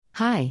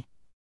Hi.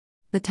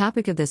 The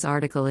topic of this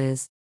article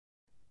is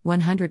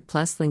 100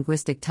 plus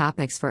linguistic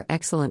topics for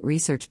excellent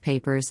research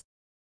papers,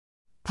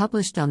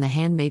 published on the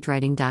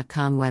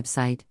handmadewriting.com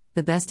website,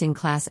 the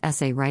best-in-class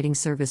essay writing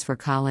service for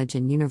college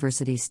and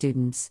university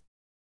students.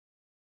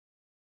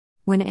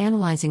 When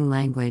analyzing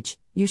language,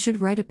 you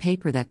should write a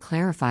paper that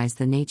clarifies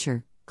the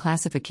nature,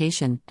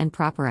 classification, and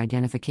proper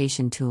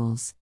identification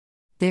tools.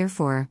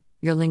 Therefore,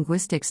 your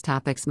linguistics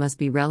topics must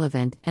be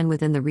relevant and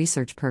within the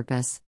research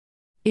purpose.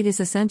 It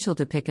is essential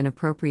to pick an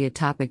appropriate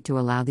topic to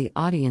allow the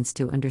audience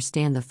to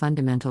understand the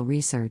fundamental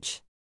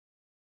research.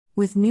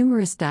 With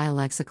numerous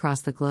dialects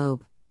across the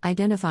globe,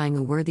 identifying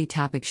a worthy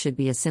topic should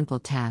be a simple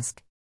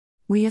task.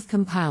 We have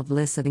compiled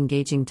lists of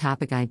engaging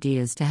topic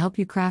ideas to help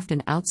you craft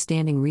an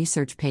outstanding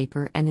research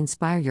paper and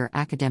inspire your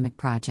academic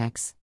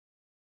projects.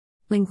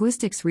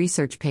 Linguistics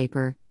research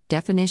paper,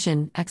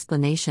 definition,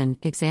 explanation,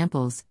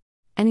 examples.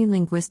 Any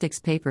linguistics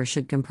paper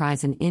should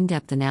comprise an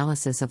in-depth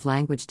analysis of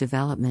language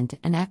development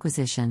and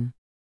acquisition.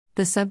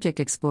 The subject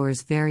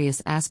explores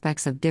various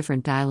aspects of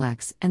different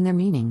dialects and their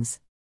meanings.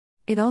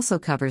 It also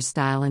covers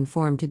style and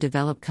form to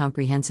develop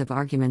comprehensive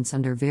arguments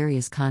under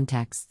various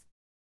contexts.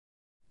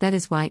 That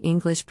is why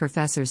English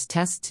professors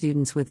test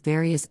students with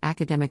various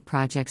academic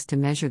projects to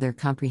measure their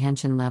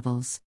comprehension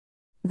levels.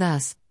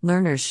 Thus,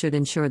 learners should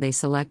ensure they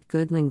select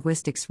good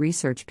linguistics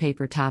research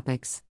paper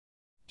topics.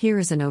 Here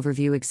is an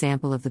overview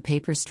example of the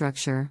paper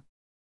structure.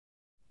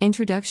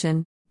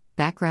 Introduction,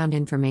 background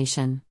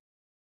information,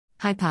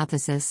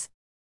 hypothesis,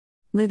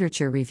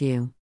 literature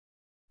review,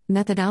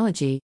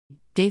 methodology,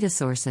 data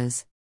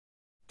sources,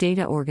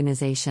 data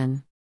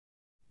organization,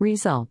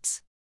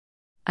 results,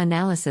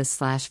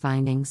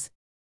 analysis/findings,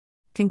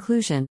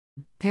 conclusion,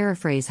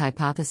 paraphrase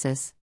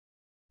hypothesis,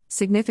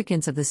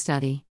 significance of the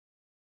study,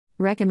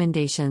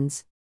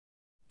 recommendations.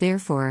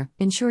 Therefore,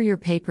 ensure your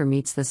paper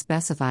meets the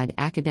specified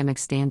academic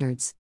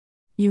standards.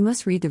 You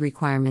must read the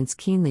requirements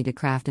keenly to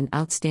craft an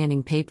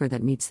outstanding paper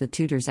that meets the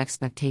tutor's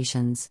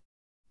expectations.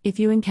 If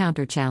you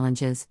encounter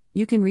challenges,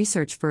 you can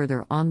research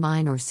further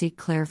online or seek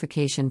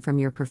clarification from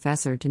your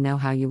professor to know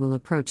how you will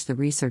approach the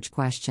research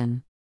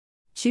question.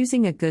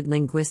 Choosing a good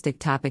linguistic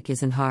topic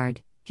isn't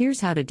hard.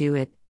 Here's how to do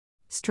it.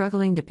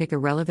 Struggling to pick a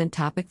relevant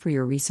topic for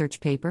your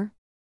research paper?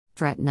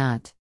 Fret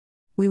not.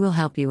 We will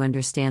help you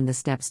understand the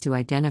steps to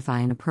identify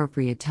an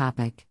appropriate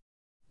topic.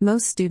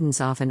 Most students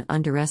often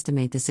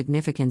underestimate the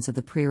significance of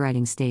the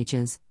pre-writing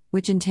stages,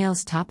 which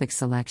entails topic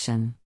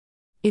selection.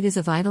 It is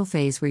a vital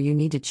phase where you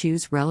need to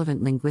choose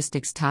relevant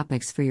linguistics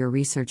topics for your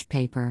research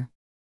paper.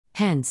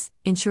 Hence,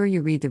 ensure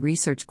you read the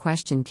research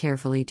question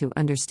carefully to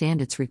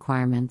understand its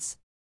requirements.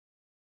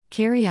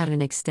 Carry out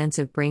an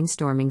extensive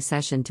brainstorming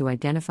session to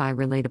identify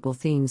relatable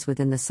themes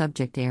within the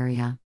subject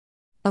area.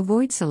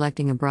 Avoid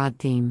selecting a broad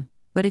theme,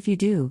 but if you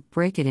do,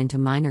 break it into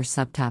minor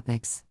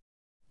subtopics.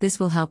 This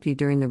will help you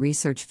during the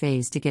research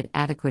phase to get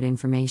adequate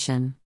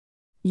information.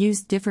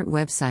 Use different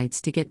websites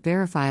to get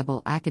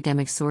verifiable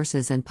academic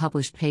sources and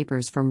published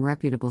papers from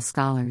reputable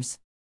scholars.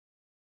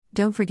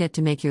 Don't forget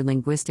to make your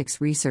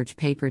linguistics research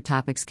paper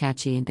topics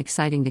catchy and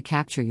exciting to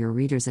capture your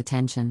reader's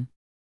attention.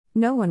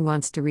 No one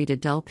wants to read a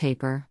dull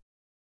paper.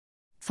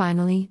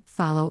 Finally,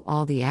 follow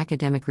all the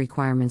academic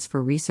requirements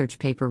for research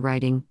paper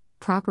writing: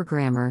 proper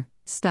grammar,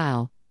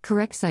 style,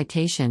 correct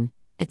citation,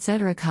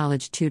 etc.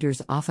 College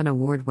tutors often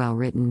award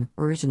well-written,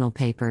 original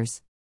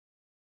papers.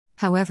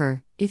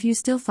 However, if you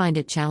still find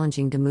it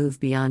challenging to move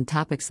beyond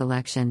topic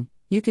selection,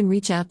 you can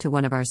reach out to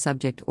one of our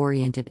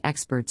subject-oriented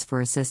experts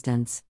for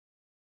assistance.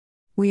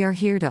 We are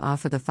here to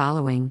offer the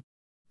following: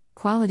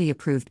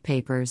 quality-approved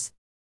papers,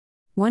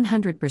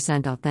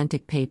 100%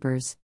 authentic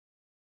papers,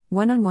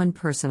 one-on-one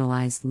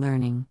personalized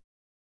learning,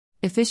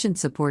 efficient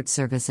support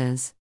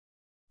services,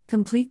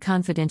 complete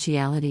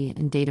confidentiality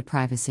and data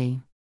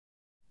privacy.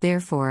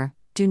 Therefore,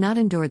 do not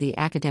endure the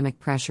academic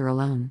pressure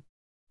alone.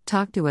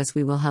 Talk to us,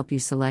 we will help you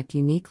select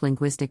unique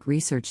linguistic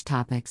research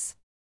topics.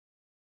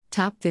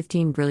 Top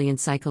 15 Brilliant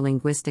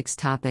Psycholinguistics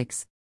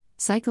Topics.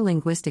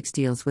 Psycholinguistics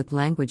deals with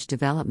language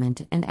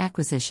development and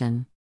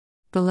acquisition.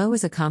 Below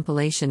is a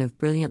compilation of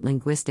brilliant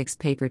linguistics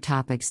paper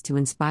topics to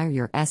inspire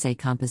your essay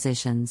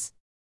compositions.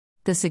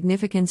 The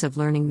significance of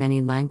learning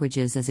many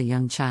languages as a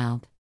young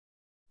child.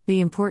 The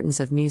importance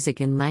of music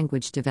in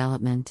language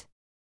development.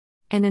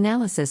 An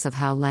analysis of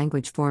how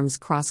language forms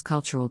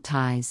cross-cultural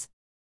ties.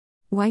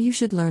 Why you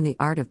should learn the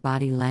art of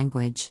body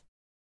language.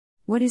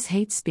 What is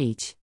hate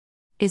speech?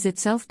 Is it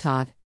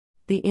self-taught?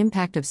 The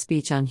impact of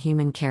speech on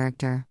human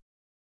character.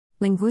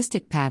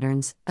 Linguistic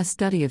patterns, a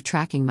study of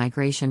tracking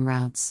migration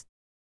routes.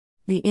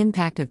 The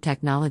impact of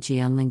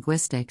technology on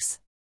linguistics.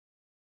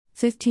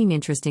 15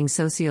 interesting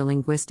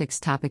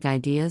sociolinguistics topic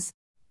ideas.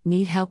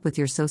 Need help with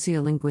your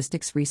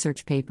sociolinguistics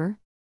research paper?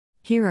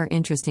 Here are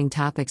interesting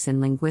topics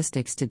in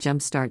linguistics to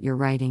jumpstart your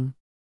writing.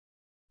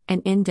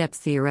 An in-depth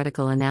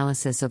theoretical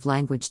analysis of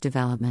language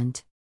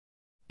development.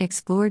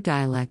 Explore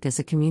dialect as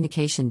a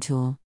communication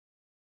tool.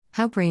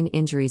 How brain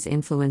injuries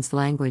influence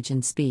language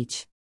and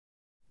speech.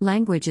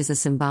 Language is a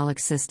symbolic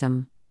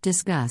system.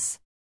 Discuss.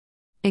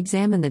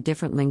 Examine the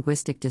different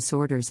linguistic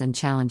disorders and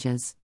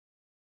challenges.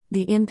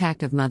 The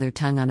impact of mother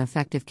tongue on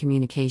effective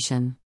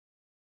communication.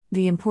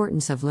 The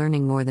importance of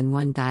learning more than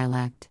one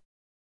dialect.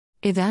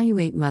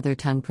 Evaluate mother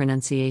tongue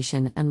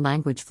pronunciation and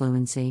language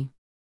fluency.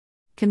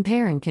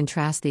 Compare and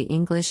contrast the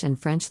English and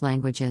French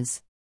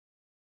languages.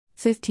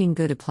 15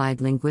 Good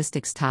applied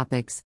linguistics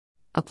topics.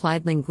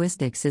 Applied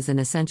linguistics is an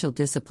essential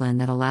discipline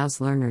that allows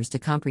learners to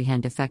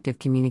comprehend effective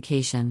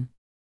communication.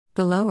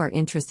 Below are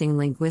interesting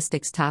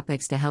linguistics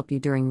topics to help you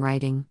during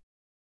writing.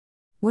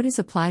 What is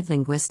applied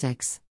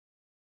linguistics?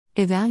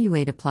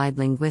 Evaluate applied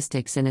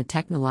linguistics in a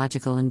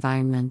technological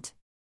environment.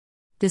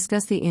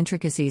 Discuss the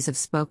intricacies of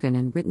spoken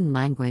and written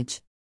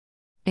language.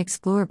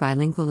 Explore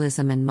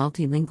bilingualism and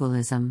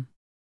multilingualism.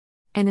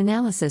 An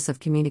analysis of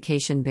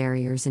communication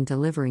barriers in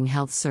delivering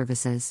health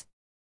services.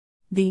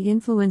 The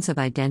influence of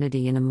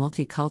identity in a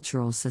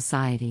multicultural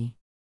society.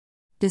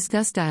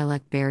 Discuss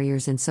dialect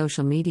barriers in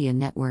social media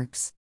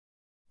networks.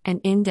 An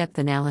in-depth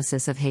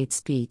analysis of hate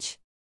speech.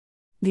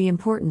 The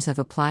importance of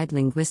applied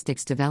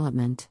linguistics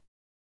development.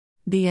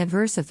 The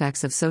adverse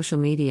effects of social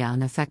media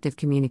on effective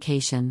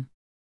communication.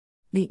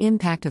 The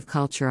impact of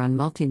culture on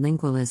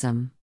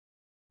multilingualism.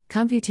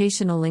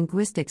 Computational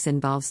linguistics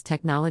involves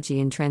technology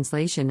in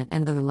translation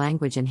and other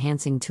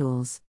language-enhancing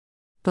tools.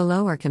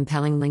 Below are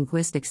compelling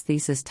linguistics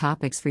thesis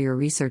topics for your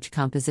research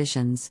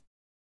compositions.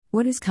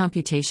 What is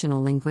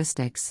computational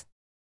linguistics?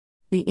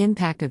 The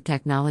impact of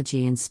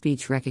technology in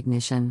speech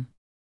recognition.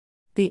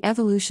 The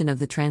evolution of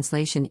the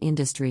translation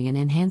industry in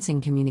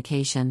enhancing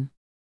communication.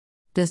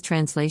 Does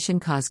translation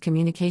cause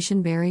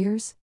communication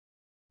barriers?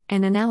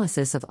 An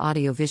analysis of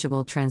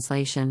audiovisual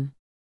translation.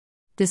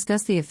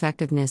 Discuss the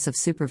effectiveness of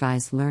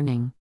supervised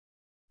learning.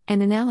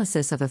 An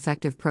analysis of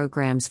effective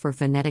programs for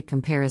phonetic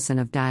comparison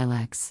of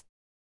dialects.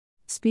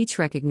 Speech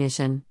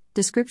recognition,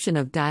 description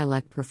of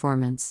dialect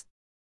performance.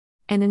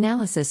 An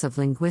analysis of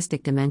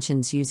linguistic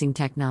dimensions using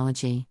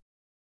technology.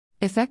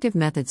 Effective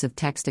methods of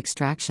text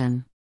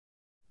extraction.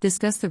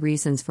 Discuss the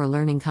reasons for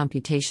learning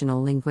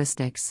computational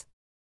linguistics.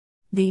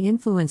 The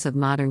influence of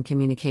modern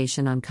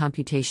communication on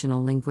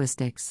computational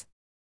linguistics.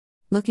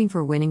 Looking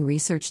for winning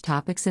research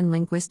topics in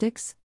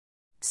linguistics?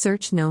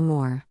 Search no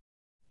more.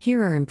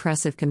 Here are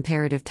impressive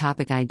comparative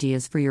topic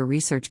ideas for your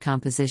research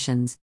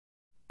compositions.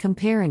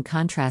 Compare and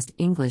contrast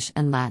English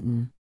and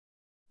Latin.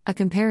 A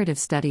comparative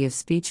study of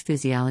speech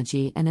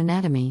physiology and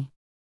anatomy.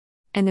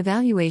 An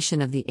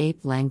evaluation of the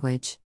ape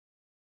language.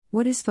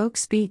 What is folk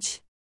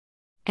speech?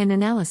 An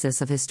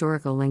analysis of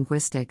historical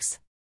linguistics.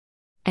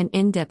 An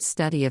in-depth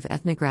study of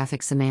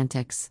ethnographic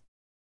semantics.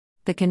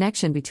 The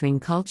connection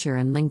between culture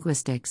and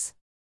linguistics.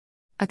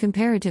 A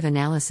comparative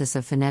analysis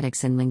of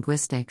phonetics in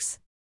linguistics.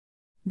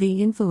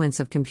 The influence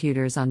of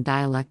computers on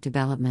dialect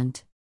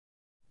development.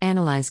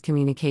 Analyze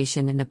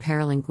communication in a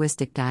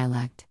paralinguistic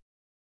dialect.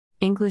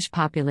 English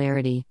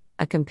popularity,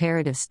 a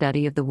comparative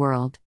study of the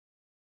world.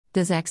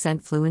 Does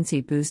accent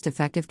fluency boost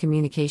effective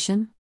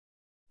communication?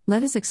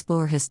 Let us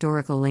explore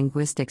historical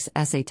linguistics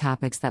essay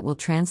topics that will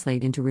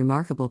translate into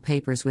remarkable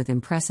papers with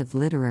impressive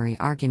literary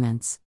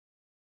arguments.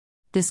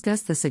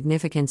 Discuss the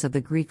significance of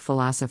the Greek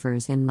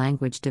philosophers in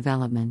language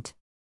development.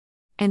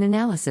 An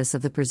analysis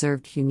of the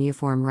preserved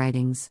cuneiform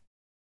writings.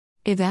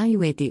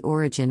 Evaluate the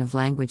origin of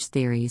language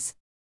theories.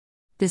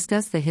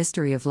 Discuss the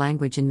history of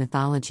language in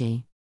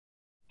mythology.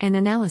 An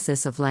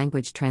analysis of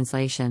language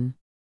translation.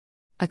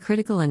 A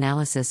critical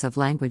analysis of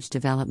language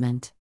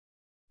development.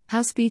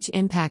 How speech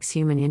impacts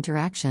human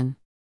interaction.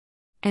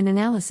 An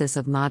analysis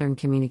of modern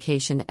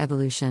communication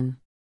evolution.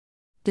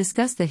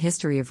 Discuss the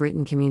history of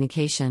written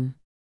communication.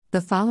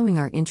 The following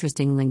are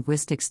interesting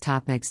linguistics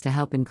topics to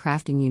help in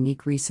crafting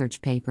unique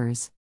research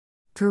papers.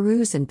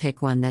 Peruse and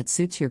pick one that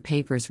suits your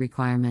paper's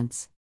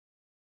requirements.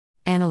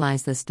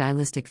 Analyze the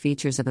stylistic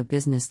features of a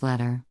business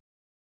letter.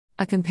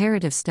 A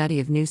comparative study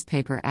of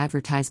newspaper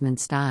advertisement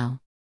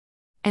style.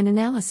 An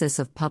analysis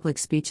of public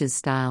speech's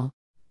style.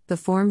 The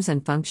forms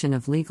and function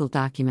of legal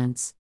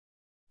documents.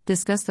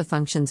 Discuss the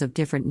functions of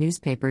different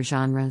newspaper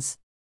genres.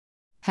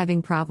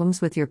 Having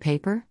problems with your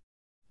paper?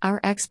 Our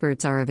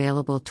experts are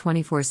available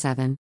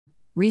 24/7.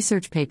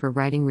 Research paper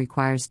writing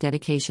requires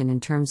dedication in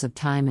terms of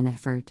time and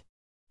effort.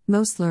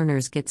 Most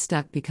learners get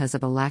stuck because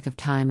of a lack of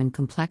time and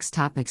complex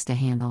topics to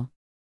handle.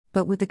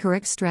 But with the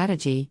correct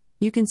strategy,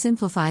 you can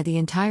simplify the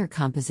entire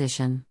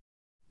composition.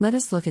 Let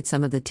us look at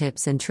some of the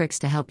tips and tricks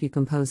to help you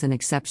compose an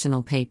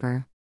exceptional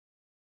paper.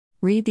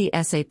 Read the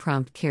essay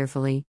prompt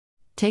carefully.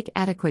 Take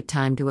adequate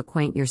time to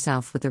acquaint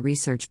yourself with the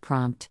research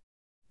prompt.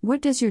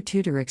 What does your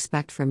tutor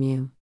expect from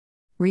you?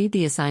 Read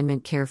the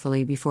assignment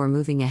carefully before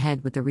moving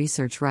ahead with the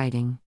research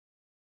writing.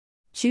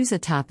 Choose a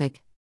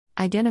topic.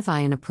 Identify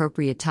an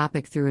appropriate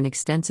topic through an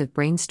extensive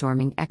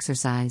brainstorming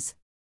exercise.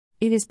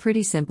 It is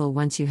pretty simple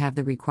once you have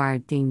the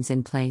required themes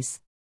in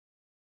place.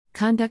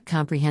 Conduct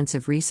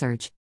comprehensive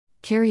research.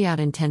 Carry out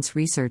intense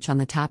research on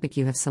the topic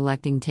you have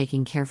selected,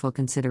 taking careful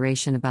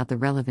consideration about the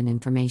relevant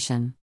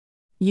information.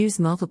 Use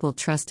multiple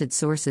trusted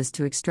sources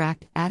to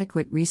extract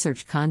adequate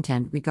research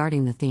content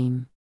regarding the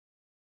theme.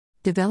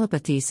 Develop a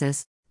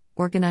thesis.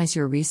 Organize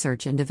your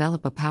research and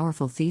develop a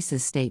powerful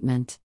thesis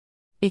statement.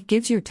 It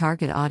gives your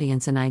target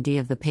audience an idea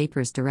of the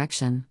paper's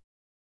direction.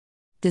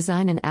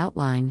 Design an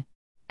outline.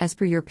 As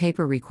per your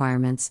paper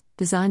requirements,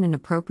 design an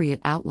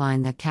appropriate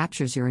outline that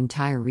captures your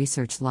entire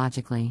research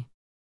logically.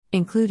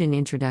 Include an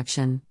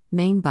introduction,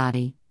 main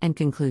body, and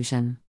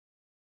conclusion.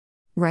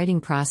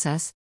 Writing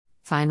process.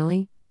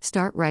 Finally,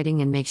 start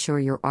writing and make sure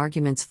your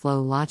arguments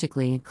flow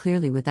logically and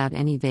clearly without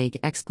any vague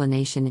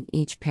explanation in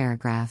each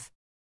paragraph.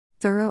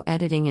 Thorough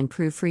editing and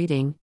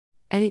proofreading.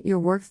 Edit your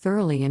work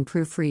thoroughly and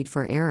proofread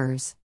for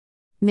errors.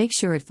 Make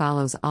sure it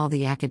follows all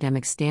the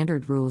academic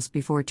standard rules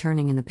before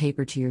turning in the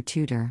paper to your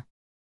tutor.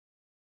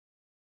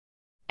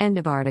 End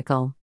of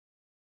article.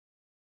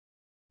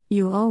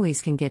 You always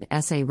can get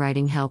essay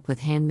writing help with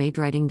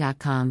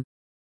handmadewriting.com.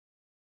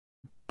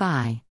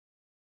 Bye.